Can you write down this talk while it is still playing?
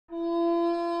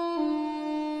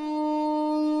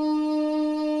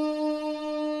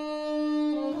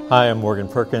Hi, I'm Morgan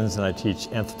Perkins and I teach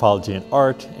anthropology and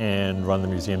art and run the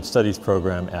museum studies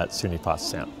program at SUNY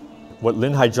Potsdam. What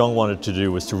Lin Haizhong wanted to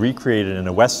do was to recreate it in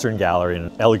a Western gallery,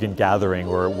 an elegant gathering,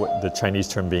 or the Chinese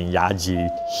term being Yaji.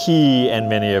 He and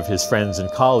many of his friends and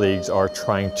colleagues are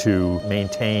trying to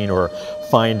maintain or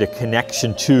find a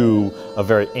connection to a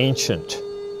very ancient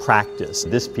practice.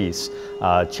 This piece,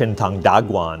 Qiantang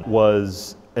Daguan,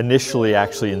 was initially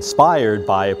actually inspired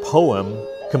by a poem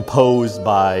composed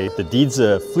by the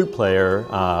Dizi flute player,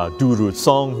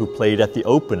 Rusong, who played at the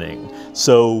opening.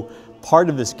 So part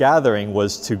of this gathering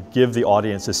was to give the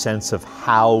audience a sense of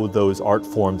how those art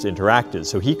forms interacted.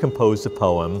 So he composed a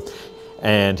poem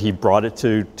and he brought it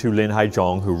to Lin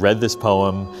Haizhong, who read this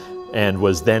poem and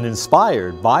was then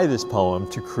inspired by this poem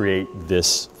to create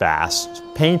this vast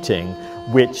painting,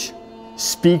 which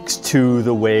speaks to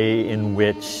the way in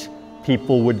which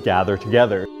people would gather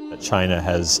together. China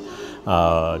has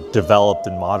developed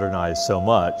and modernized so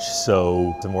much,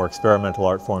 so the more experimental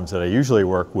art forms that I usually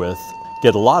work with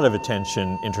get a lot of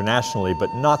attention internationally,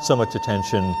 but not so much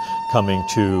attention coming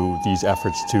to these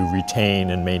efforts to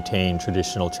retain and maintain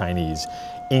traditional Chinese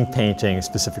ink painting,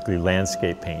 specifically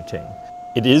landscape painting.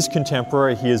 It is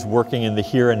contemporary. He is working in the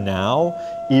here and now,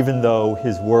 even though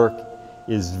his work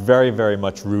is very, very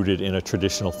much rooted in a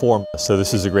traditional form. So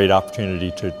this is a great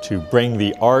opportunity to bring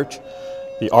the art,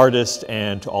 the artist,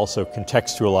 and to also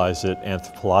contextualize it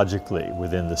anthropologically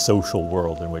within the social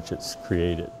world in which it's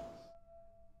created.